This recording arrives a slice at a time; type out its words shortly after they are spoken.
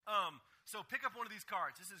So pick up one of these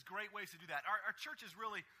cards. This is great ways to do that. Our church is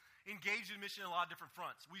really engaged in mission in a lot of different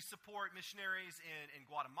fronts. We support missionaries in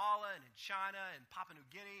Guatemala and in China and Papua New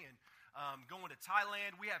Guinea and going to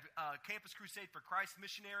Thailand. We have Campus Crusade for Christ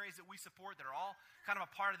missionaries that we support that are all kind of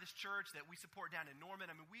a part of this church that we support down in Norman.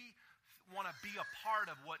 I mean, we want to be a part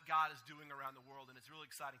of what God is doing around the world, and it's a really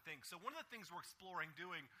exciting thing. So one of the things we're exploring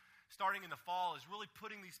doing starting in the fall is really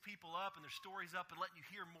putting these people up and their stories up and letting you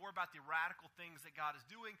hear more about the radical things that God is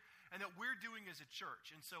doing and that we're doing as a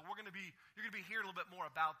church. And so you're going to be hearing a little bit more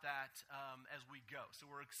about that as we go. So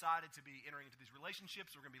we're excited to be entering into these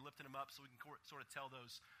relationships. We're going to be lifting them up so we can sort of tell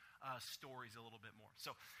those stories a little bit more.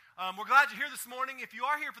 So we're glad you're here this morning. If you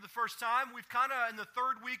are here for the first time, we've kind of in the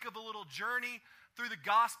third week of a little journey through the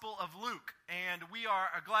Gospel of Luke, and we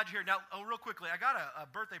are glad you're here. Now, real quickly, I got a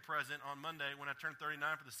birthday present on Monday when I turned 39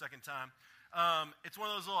 for the second time. It's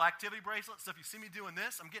one of those little activity bracelets, so if you see me doing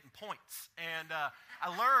this, I'm getting points. And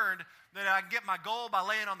I learned that I can get my goal by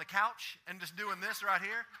laying on the couch and just doing this right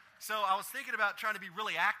here. So I was thinking about trying to be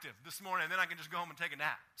really active this morning, and then I can just go home and take a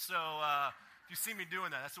nap. So if you see me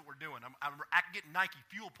doing that, that's what we're doing. I'm getting Nike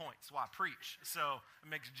fuel points while I preach, so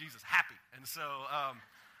it makes Jesus happy. And so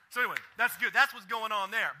anyway, that's good. That's what's going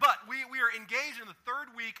on there. But we are engaged in the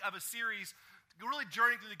third week of a series really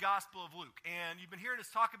journeying through the Gospel of Luke. And you've been hearing us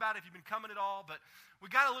talk about it if you've been coming at all. But we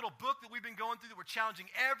got a little book that we've been going through that we're challenging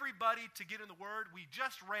everybody to get in the Word. We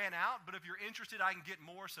just ran out, but if you're interested, I can get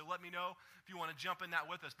more. So let me know if you want to jump in that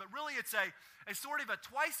with us. But really, it's a sort of a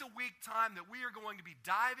twice-a-week time that we are going to be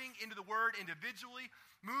diving into the Word individually,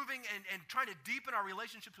 moving and trying to deepen our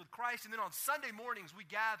relationships with Christ. And then on Sunday mornings, we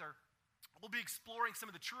gather. We'll be exploring some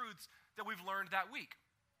of the truths that we've learned that week.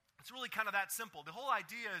 It's really kind of that simple. The whole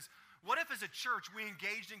idea is, what if as a church we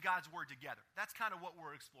engaged in God's Word together? That's kind of what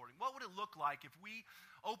we're exploring. What would it look like if we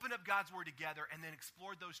opened up God's Word together and then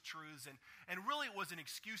explored those truths? And really it was an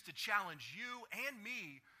excuse to challenge you and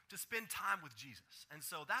me to spend time with Jesus. And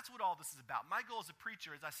so that's what all this is about. My goal as a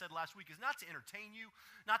preacher, as I said last week, is not to entertain you,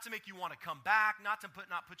 not to make you want to come back, not to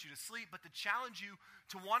put you to sleep, but to challenge you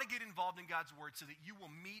to want to get involved in God's Word so that you will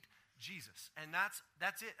meet Jesus. And that's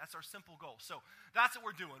it. That's our simple goal. So that's what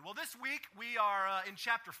we're doing. Well, this week we are in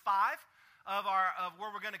chapter 5 of where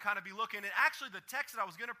we're going to kind of be looking. And actually the text that I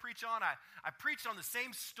was going to preach on, I preached on the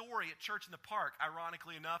same story at Church in the Park,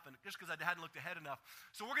 ironically enough, and just because I hadn't looked ahead enough.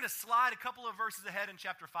 So we're going to slide a couple of verses ahead in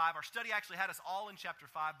chapter 5. Our study actually had us all in chapter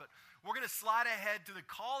 5, but we're going to slide ahead to the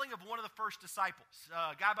calling of one of the first disciples,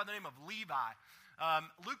 a guy by the name of Levi.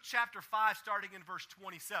 Luke chapter 5, starting in verse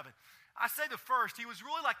 27. I say the first, he was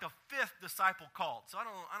really like the fifth disciple called. So I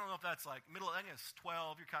don't know if that's like middle, I think it's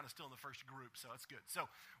 12. You're kind of still in the first group, so that's good.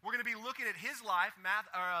 So we're going to be looking at his life,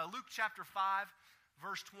 Luke chapter 5,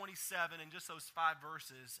 verse 27, and just those 5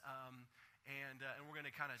 verses, and we're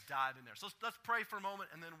going to kind of dive in there. So let's pray for a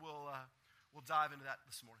moment, and then we'll dive into that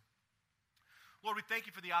this morning. Lord, we thank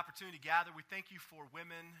you for the opportunity to gather. We thank you for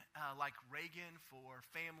women like Reagan, for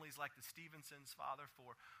families like the Stevensons, Father,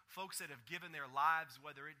 for folks that have given their lives,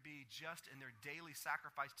 whether it be just in their daily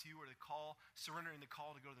sacrifice to you or surrendering the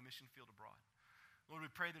call to go to the mission field abroad. Lord, we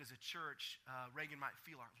pray that as a church, Reagan might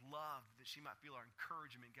feel our love, that she might feel our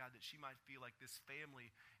encouragement, God, that she might feel like this family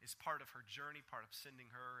is part of her journey, part of sending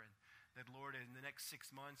her, and that, Lord, in the next 6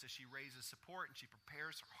 months as she raises support and she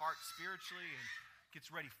prepares her heart spiritually and gets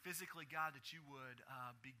ready physically, God, that you would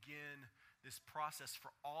begin this process for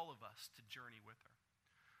all of us to journey with her.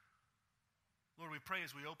 Lord, we pray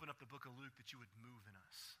as we open up the book of Luke that you would move in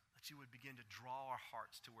us, that you would begin to draw our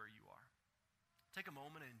hearts to where you are. Take a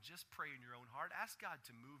moment and just pray in your own heart. Ask God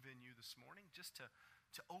to move in you this morning, just to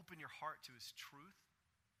open your heart to his truth.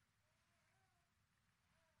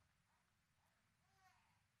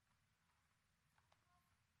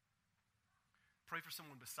 Pray for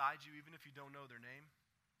someone beside you, even if you don't know their name.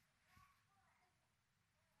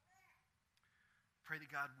 Pray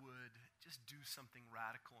that God would just do something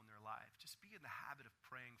radical in their life. Just be in the habit of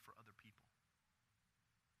praying for other people.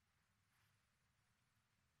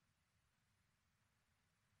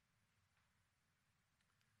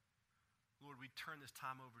 Lord, we turn this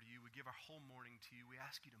time over to you. We give our whole morning to you. We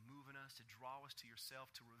ask you to move in us, to draw us to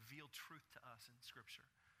yourself, to reveal truth to us in Scripture.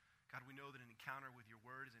 God, we know that an encounter with your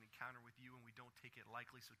word is an encounter with you, and we don't take it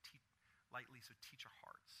lightly, so teach our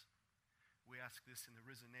hearts. We ask this in the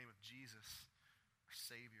risen name of Jesus, our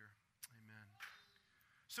Savior. Amen.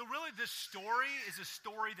 So really this story is a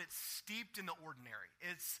story that's steeped in the ordinary.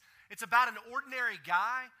 It's about an ordinary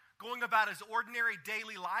guy going about his ordinary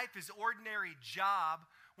daily life, his ordinary job,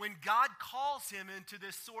 when God calls him into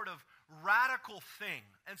this sort of radical thing.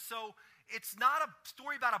 And so it's not a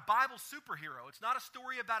story about a Bible superhero. It's not a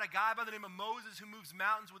story about a guy by the name of Moses who moves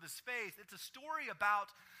mountains with his faith. It's a story about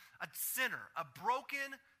a sinner, a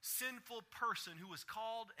broken, sinful person who was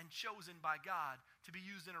called and chosen by God to be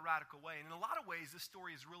used in a radical way. And in a lot of ways, this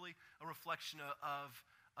story is really a reflection of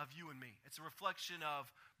you and me. It's a reflection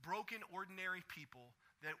of broken, ordinary people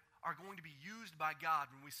that are going to be used by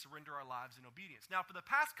God when we surrender our lives in obedience. Now, for the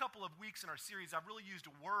past couple of weeks in our series, I've really used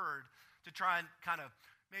a word to try and kind of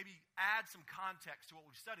maybe add some context to what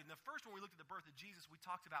we've studied. And the first one, we looked at the birth of Jesus, we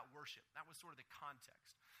talked about worship. That was sort of the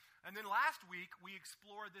context. And then last week, we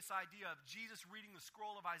explored this idea of Jesus reading the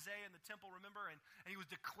scroll of Isaiah in the temple, remember? And he was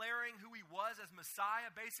declaring who he was as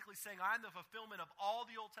Messiah, basically saying, I'm the fulfillment of all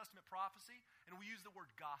the Old Testament prophecy. And we used the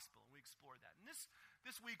word gospel, and we explored that. And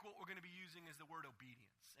this week, what we're going to be using is the word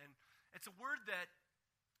obedience. And it's a word that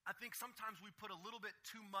I think sometimes we put a little bit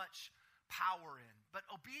too much power in. But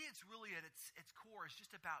obedience really at its core is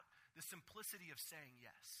just about the simplicity of saying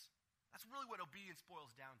yes. That's really what obedience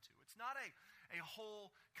boils down to. It's not a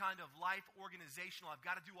whole kind of life organizational, I've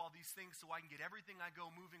got to do all these things so I can get everything I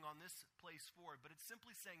go moving on this place forward. But it's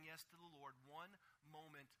simply saying yes to the Lord one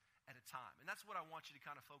moment at a time. And that's what I want you to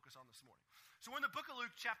kind of focus on this morning. So we're in the book of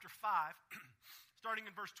Luke chapter 5, starting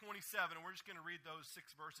in verse 27, and we're just going to read those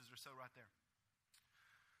 6 verses or so right there.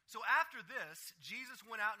 So after this, Jesus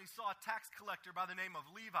went out and he saw a tax collector by the name of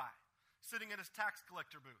Levi sitting at his tax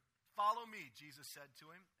collector booth. Follow me, Jesus said to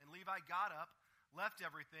him. And Levi got up, left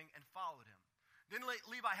everything, and followed him. Then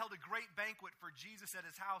Levi held a great banquet for Jesus at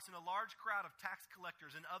his house, and a large crowd of tax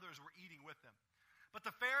collectors and others were eating with him. But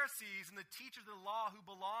the Pharisees and the teachers of the law who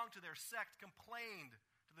belonged to their sect complained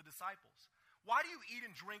to the disciples. Why do you eat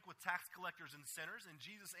and drink with tax collectors and sinners? And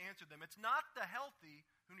Jesus answered them, it's not the healthy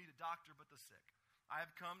who need a doctor, but the sick. I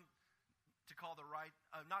have come to call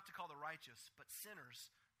not to call the righteous, but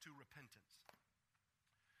sinners to repentance.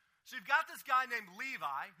 So you've got this guy named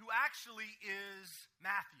Levi, who actually is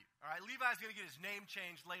Matthew. All right, Levi's going to get his name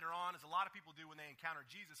changed later on, as a lot of people do when they encounter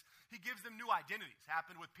Jesus. He gives them new identities.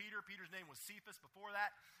 Happened with Peter. Peter's name was Cephas before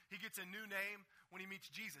that. He gets a new name when he meets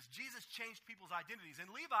Jesus. Jesus changed people's identities. And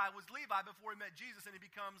Levi was Levi before he met Jesus, and he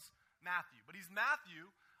becomes Matthew. But he's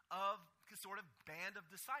Matthew of a sort of band of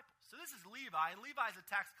disciples. So this is Levi, and Levi's a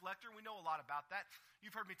tax collector. We know a lot about that.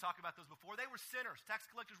 You've heard me talk about those before. They were sinners. Tax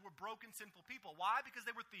collectors were broken, sinful people. Why? Because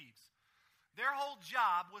they were thieves. Their whole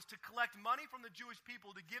job was to collect money from the Jewish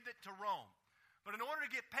people to give it to Rome. But in order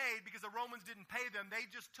to get paid, because the Romans didn't pay them, they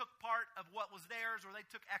just took part of what was theirs, or they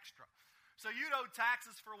took extra. So you'd owe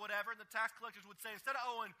taxes for whatever, and the tax collectors would say, instead of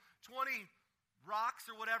owing 20 rocks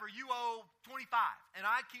or whatever, you owe 25, and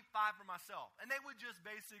I keep 5 for myself. And they would just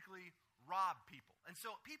basically rob people. And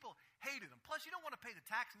so people hated them. Plus, you don't want to pay the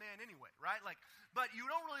tax man anyway, right? But you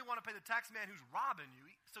don't really want to pay the tax man who's robbing you.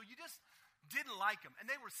 So you just didn't like them. And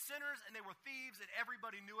they were sinners, and they were thieves, and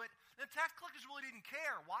everybody knew it. And the tax collectors really didn't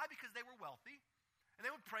care. Why? Because they were wealthy, and they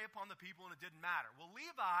would prey upon the people, and it didn't matter. Well,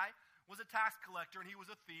 Levi was a tax collector, and he was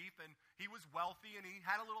a thief, and he was wealthy, and he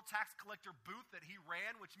had a little tax collector booth that he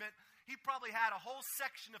ran, which meant he probably had a whole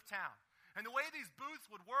section of town. And the way these booths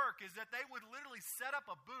would work is that they would literally set up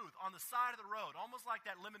a booth on the side of the road, almost like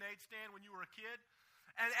that lemonade stand when you were a kid.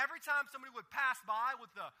 And every time somebody would pass by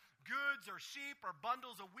with the goods or sheep or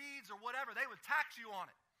bundles of weeds or whatever, they would tax you on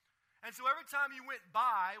it. And so every time you went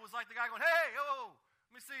by, it was like the guy going, hey, oh,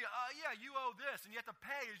 let me see, yeah, you owe this. And you have to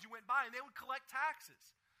pay as you went by, and they would collect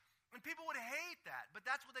taxes. And people would hate that, but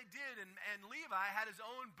that's what they did. And Levi had his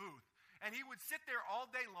own booth, and he would sit there all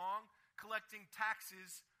day long collecting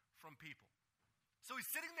taxes from people. So he's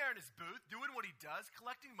sitting there in his booth, doing what he does,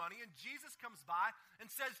 collecting money, and Jesus comes by and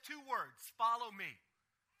says 2 words, follow me.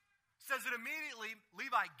 Says that immediately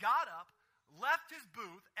Levi got up, left his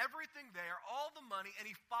booth, everything there, all the money, and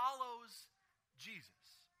he follows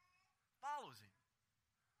Jesus. Follows him.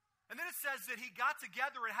 And then it says that he got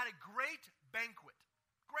together and had a great banquet.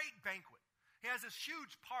 Great banquet. He has this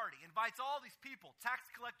huge party, invites all these people, tax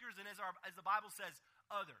collectors, and as the Bible says,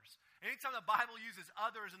 others. Anytime the Bible uses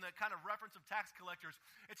others in the kind of reference of tax collectors,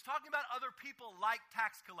 it's talking about other people like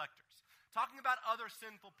tax collectors. Talking about other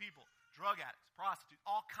sinful people. Drug addicts, prostitutes,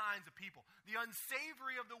 all kinds of people. The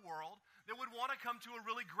unsavory of the world that would want to come to a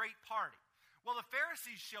really great party. Well, the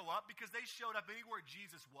Pharisees show up because they showed up anywhere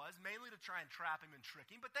Jesus was, mainly to try and trap him and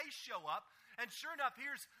trick him. But they show up, and sure enough,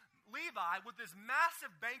 here's Levi with this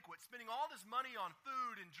massive banquet, spending all this money on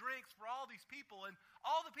food and drinks for all these people, and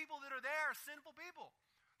all the people that are there are sinful people.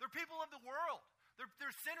 They're people of the world.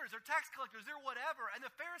 They're sinners. They're tax collectors. They're whatever. And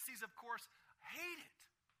the Pharisees, of course, hate it,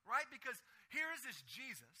 right? Because here's this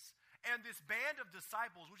Jesus and this band of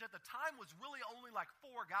disciples, which at the time was really only like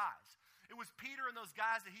 4 guys. It was Peter and those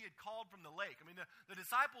guys that he had called from the lake. I mean, the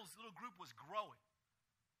disciples' little group was growing.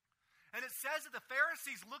 And it says that the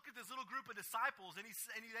Pharisees look at this little group of disciples and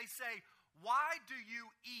they say, why do you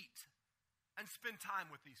eat and spend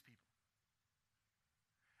time with these people.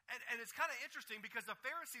 And it's kind of interesting because the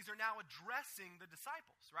Pharisees are now addressing the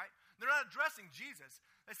disciples, right? They're not addressing Jesus.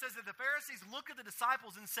 It says that the Pharisees look at the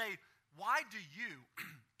disciples and say, why do you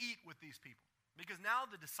eat with these people? Because now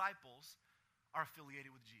the disciples are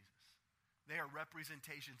affiliated with Jesus. They are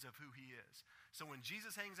representations of who he is. So when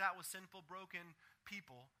Jesus hangs out with sinful, broken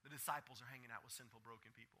people, the disciples are hanging out with sinful,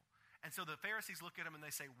 broken people. And so the Pharisees look at him and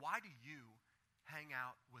they say, why do you hang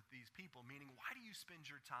out with these people? Meaning, why do you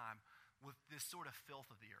spend your time with this sort of filth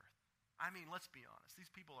of the earth? I mean, let's be honest.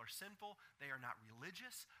 These people are sinful. They are not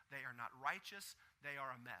religious. They are not righteous. They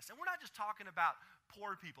are a mess. And we're not just talking about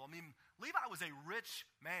poor people. I mean, Levi was a rich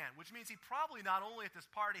man, which means he probably not only at this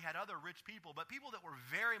party had other rich people, but people that were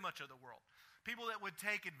very much of the world. People that would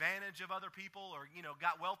take advantage of other people or,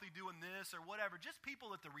 got wealthy doing this or whatever. Just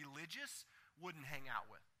people that the religious wouldn't hang out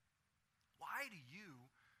with. Why do you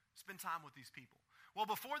spend time with these people? Well,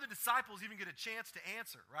 before the disciples even get a chance to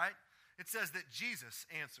answer, right? It says that Jesus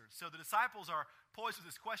answered. So the disciples are poised with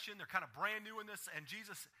this question. They're kind of brand new in this. And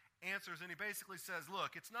Jesus answers, and he basically says,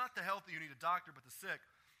 look, it's not the healthy who need a doctor, but the sick.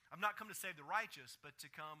 I've not come to save the righteous, but to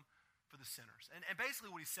come for the sinners. And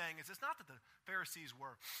basically what he's saying is it's not that the Pharisees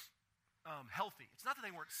were healthy. It's not that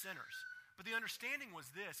they weren't sinners. But the understanding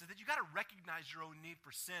was this, is that you got to recognize your own need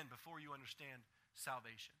for sin before you understand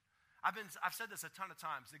salvation. I've said this a ton of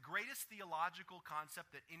times. The greatest theological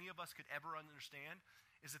concept that any of us could ever understand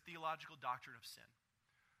is the theological doctrine of sin.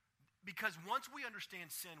 Because once we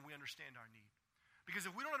understand sin, we understand our need. Because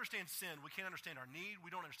if we don't understand sin, we can't understand our need.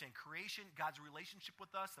 We don't understand creation, God's relationship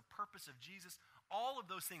with us, the purpose of Jesus, all of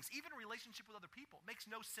those things, even a relationship with other people, makes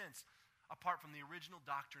no sense apart from the original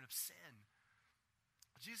doctrine of sin.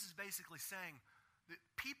 Jesus is basically saying that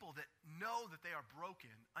people that know that they are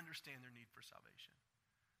broken understand their need for salvation.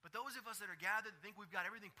 But those of us that are gathered that think we've got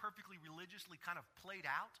everything perfectly religiously kind of played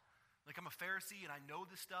out, like I'm a Pharisee and I know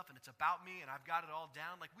this stuff and it's about me and I've got it all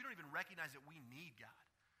down, like we don't even recognize that we need God.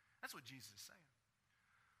 That's what Jesus is saying.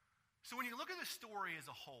 So when you look at the story as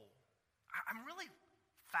a whole, I'm really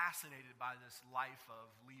fascinated by this life of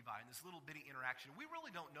Levi and this little bitty interaction. We really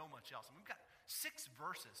don't know much else. I mean, we've got 6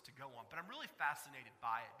 verses to go on, but I'm really fascinated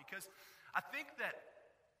by it because I think that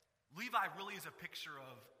Levi really is a picture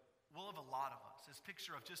of a lot of us. This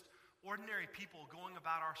picture of just ordinary people going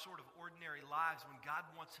about our sort of ordinary lives when God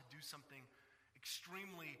wants to do something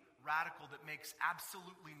extremely radical that makes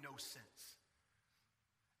absolutely no sense.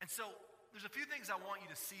 And so there's a few things I want you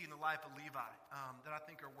to see in the life of Levi that I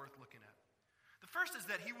think are worth looking at. The first is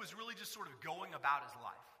that he was really just sort of going about his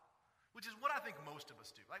life, which is what I think most of us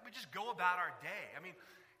do. Like we just go about our day. I mean,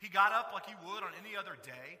 he got up like he would on any other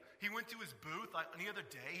day. He went to his booth like any other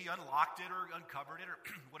day. He unlocked it or uncovered it or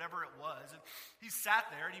whatever it was. And he sat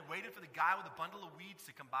there and he waited for the guy with a bundle of weeds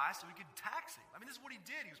to come by so he could tax him. I mean, this is what he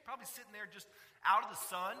did. He was probably sitting there just out of the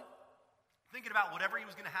sun, thinking about whatever he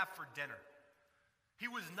was going to have for dinner. He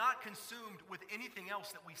was not consumed with anything else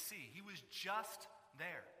that we see. He was just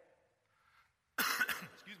there.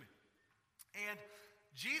 Excuse me. And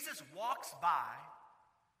Jesus walks by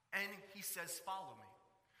and he says, follow me.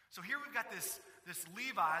 So here we've got this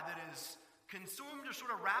Levi that is consumed or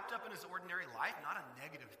sort of wrapped up in his ordinary life, not a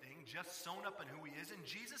negative thing, just sewn up in who he is. And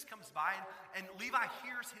Jesus comes by and Levi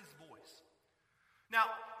hears his voice. Now,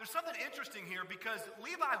 there's something interesting here because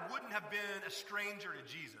Levi wouldn't have been a stranger to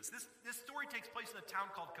Jesus. This story takes place in a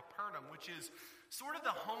town called Capernaum, which is sort of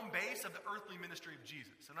the home base of the earthly ministry of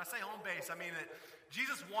Jesus. And when I say home base, I mean that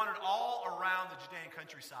Jesus wandered all around the Judean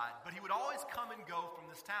countryside, but he would always come and go from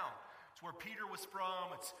this town. It's where Peter was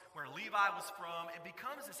from. It's where Levi was from. It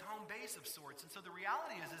becomes this home base of sorts. And so the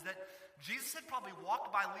reality is that Jesus had probably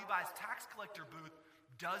walked by Levi's tax collector booth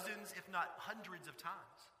dozens, if not hundreds of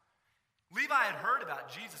times. Levi had heard about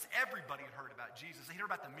Jesus. Everybody had heard about Jesus. They heard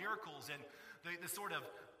about the miracles and the sort of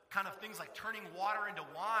kind of things like turning water into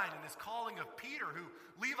wine and this calling of Peter, who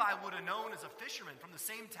Levi would have known as a fisherman from the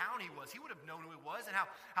same town he was. He would have known who he was and how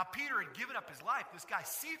Peter had given up his life. This guy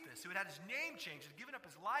Cephas, who had had his name changed, had given up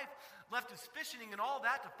his life, left his fishing and all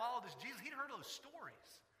that to follow this Jesus. He'd heard those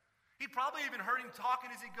stories. He'd probably even heard him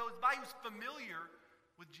talking as he goes by. He was familiar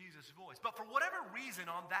with Jesus' voice. But for whatever reason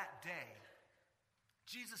on that day,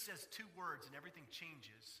 Jesus says 2 words and everything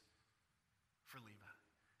changes for Levi.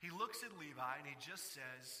 He looks at Levi and he just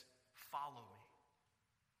says, follow me.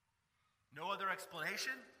 No other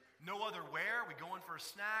explanation, no other where. We going for a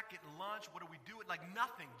snack, getting lunch, what do we do? Like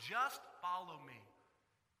nothing, just follow me.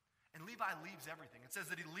 And Levi leaves everything. It says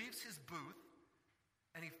that he leaves his booth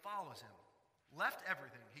and he follows him. Left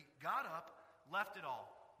everything. He got up, left it all.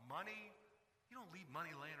 Money, you don't leave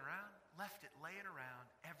money laying around. Left it laying around,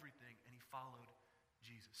 everything, and he followed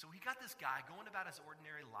Jesus. So he got this guy going about his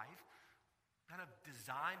ordinary life, kind of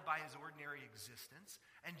designed by his ordinary existence.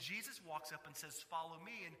 And Jesus walks up and says, follow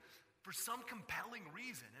me. And for some compelling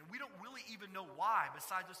reason, and we don't really even know why,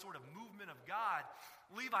 besides the sort of movement of God,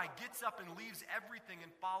 Levi gets up and leaves everything and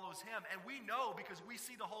follows him. And we know, because we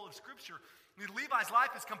see the whole of Scripture, that Levi's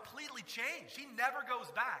life is completely changed. He never goes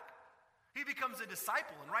back. He becomes a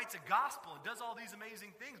disciple and writes a gospel and does all these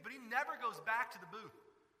amazing things, but he never goes back to the booth.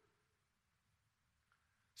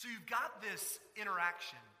 So you've got this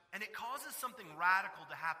interaction, and it causes something radical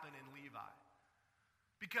to happen in Levi,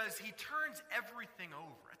 because he turns everything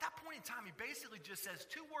over. At that point in time, he basically just says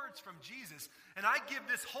 2 words from Jesus, and I give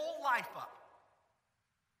this whole life up.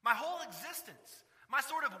 My whole existence, my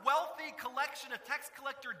sort of wealthy collection of tax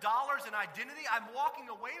collector dollars and identity, I'm walking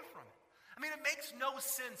away from it. I mean, it makes no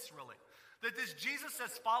sense, really, that this Jesus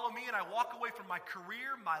says, follow me, and I walk away from my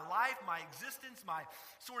career, my life, my existence, my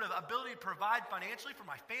sort of ability to provide financially for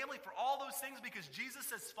my family, for all those things, because Jesus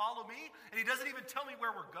says, follow me, and he doesn't even tell me where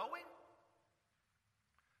we're going.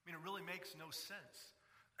 I mean, it really makes no sense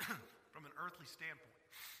from an earthly standpoint.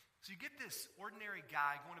 So you get this ordinary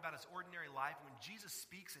guy going about his ordinary life. When Jesus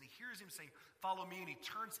speaks and he hears him say, follow me, and he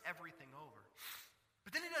turns everything over.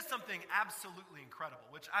 But then he does something absolutely incredible,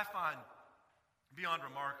 which I find beyond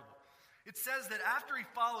remarkable. It says that after he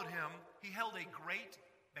followed him, he held a great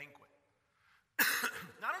banquet.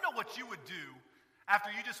 Now, I don't know what you would do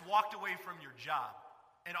after you just walked away from your job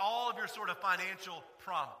and all of your sort of financial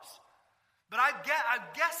promise. But I'm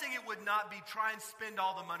guessing it would not be try and spend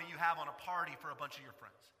all the money you have on a party for a bunch of your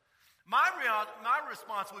friends. My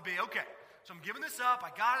response would be, okay, so I'm giving this up.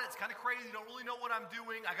 I got it. It's kind of crazy. Don't really know what I'm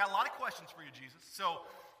doing. I got a lot of questions for you, Jesus. So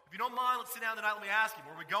if you don't mind, let's sit down tonight. Let me ask you,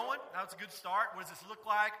 where are we going? That's a good start. What does this look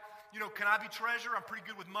like? You know, can I be treasurer? I'm pretty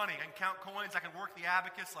good with money. I can count coins. I can work the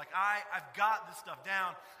abacus. Like, I've got this stuff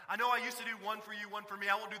down. I know I used to do one for you, one for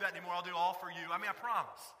me. I won't do that anymore. I'll do all for you. I mean, I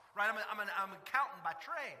promise. Right? I'm an accountant by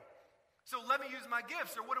trade. So let me use my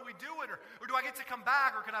gifts. Or what do we do it? Or do I get to come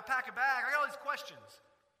back? Or can I pack a bag? I got all these questions.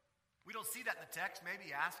 We don't see that in the text.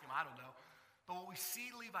 Maybe ask him. I don't know. But what we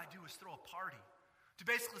see Levi do is throw a party to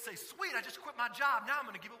basically say, sweet, I just quit my job. Now I'm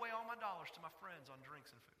going to give away all my dollars to my friends on drinks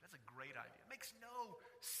and food. That's a great idea. It makes no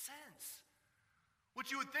sense. What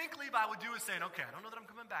you would think Levi would do is saying, okay, I don't know that I'm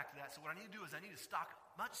coming back to that, so what I need to do is I need to stock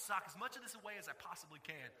as much of this away as I possibly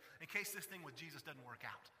can in case this thing with Jesus doesn't work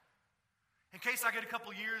out. In case I get a couple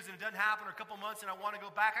years and it doesn't happen, or a couple months and I want to go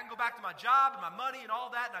back, I can go back to my job and my money and all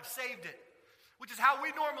that, and I've saved it, which is how we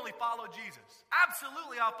normally follow Jesus.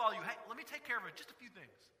 Absolutely, I'll follow you. Hey, let me take care of it, just a few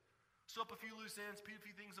things. Sew up a few loose ends, put a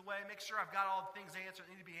few things away, make sure I've got all the things answered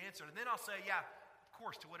that need to be answered, and then I'll say, yeah, of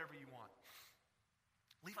course, to whatever you want.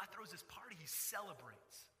 Levi throws this party, he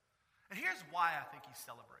celebrates. And here's why I think he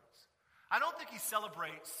celebrates. I don't think he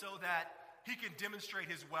celebrates so that he can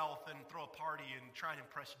demonstrate his wealth and throw a party and try and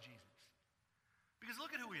impress Jesus. Because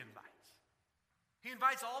look at who he invites. He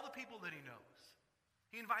invites all the people that he knows.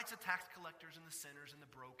 He invites the tax collectors and the sinners and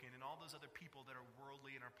the broken and all those other people that are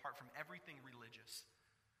worldly and are apart from everything religious.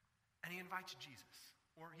 And he invites Jesus,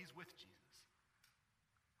 or he's with Jesus.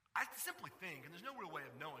 I simply think, and there's no real way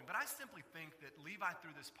of knowing, but I simply think that Levi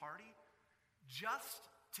threw this party just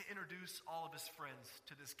to introduce all of his friends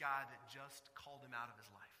to this guy that just called him out of his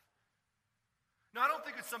life. Now, I don't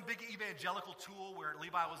think it's some big evangelical tool where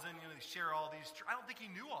Levi was in, they share all these. I don't think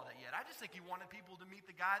he knew all that yet. I just think he wanted people to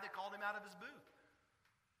meet the guy that called him out of his booth.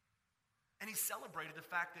 And he celebrated the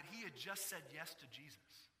fact that he had just said yes to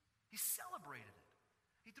Jesus. He celebrated it.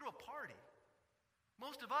 He threw a party.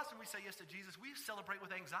 Most of us, when we say yes to Jesus, we celebrate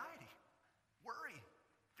with anxiety, worry,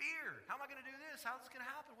 fear. How am I going to do this? How is this going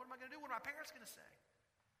to happen? What am I going to do? What are my parents going to say?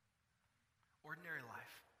 Ordinary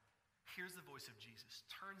life. Hears the voice of Jesus,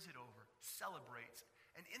 turns it over, celebrates.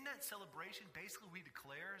 And in that celebration, basically what he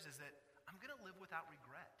declares is that I'm going to live without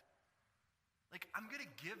regret. Like, I'm going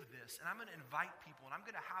to give this, and I'm going to invite people, and I'm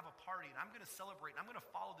going to have a party, and I'm going to celebrate, and I'm going to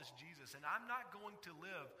follow this Jesus, and I'm not going to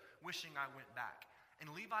live wishing I went back.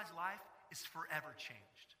 And Levi's life is forever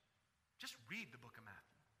changed. Just read the book of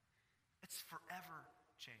Matthew. It's forever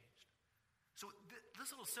changed. So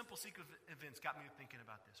this little simple sequence of events got me thinking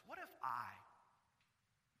about this. What if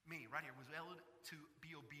me right here, was able to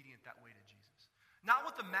be obedient that way to Jesus? Not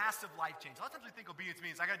with the massive life change. A lot of times we think obedience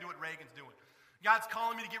means I got to do what Reagan's doing. God's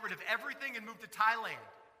calling me to get rid of everything and move to Thailand.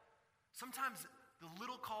 Sometimes the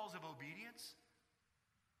little calls of obedience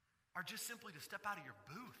are just simply to step out of your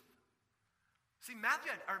booth. See, Matthew,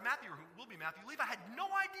 Levi had no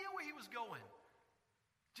idea where he was going.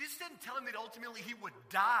 Jesus didn't tell him that ultimately he would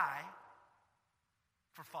die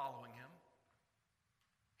for following him.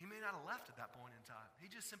 He may not have left at that point in time. He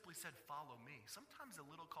just simply said, follow me. Sometimes the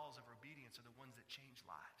little calls of obedience are the ones that change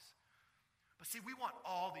lives. But see, we want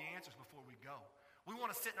all the answers before we go. We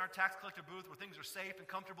want to sit in our tax collector booth where things are safe and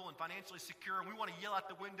comfortable and financially secure, and we want to yell out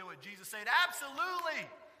the window at Jesus saying, absolutely!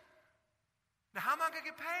 Now, how am I going to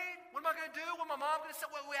get paid? What am I going to do? What am my mom going to say?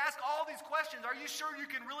 Well, we ask all these questions. Are you sure you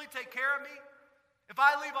can really take care of me? If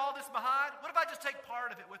I leave all this behind, what if I just take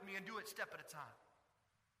part of it with me and do it step at a time?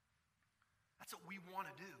 That's what we want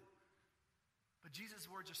to do. But Jesus'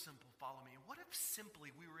 words are simple, follow me. And what if simply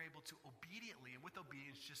we were able to obediently and with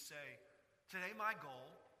obedience just say, today my goal,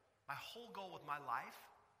 my whole goal with my life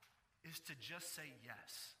is to just say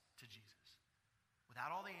yes to Jesus. Without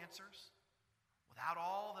all the answers, without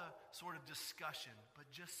all the sort of discussion, but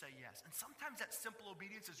just say yes. And sometimes that simple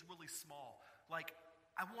obedience is really small. Like,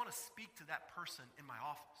 I want to speak to that person in my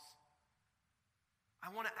office. I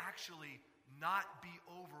want to actually not be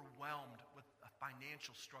overwhelmed with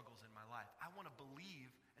financial struggles in my life. I want to believe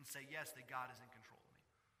and say yes that God is in control of me.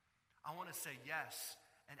 I want to say yes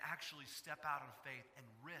and actually step out in faith and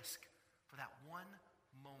risk for that one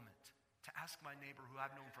moment to ask my neighbor who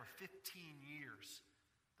I've known for 15 years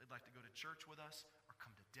if they'd like to go to church with us or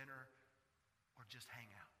come to dinner or just hang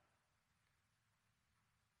out.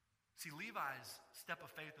 See, Levi's step of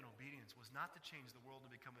faith and obedience was not to change the world and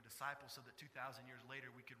become a disciple so that 2,000 years later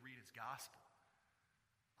we could read his gospel.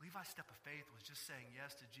 Levi's step of faith was just saying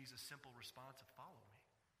yes to Jesus' simple response of follow me.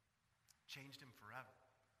 Changed him forever.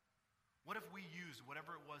 What if we used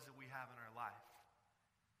whatever it was that we have in our life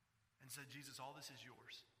and said, Jesus, all this is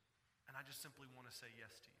yours, and I just simply want to say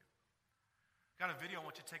yes to you. Got a video I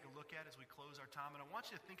want you to take a look at as we close our time, and I want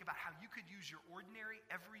you to think about how you could use your ordinary,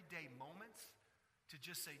 everyday moments to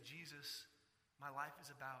just say, Jesus, my life is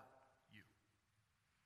about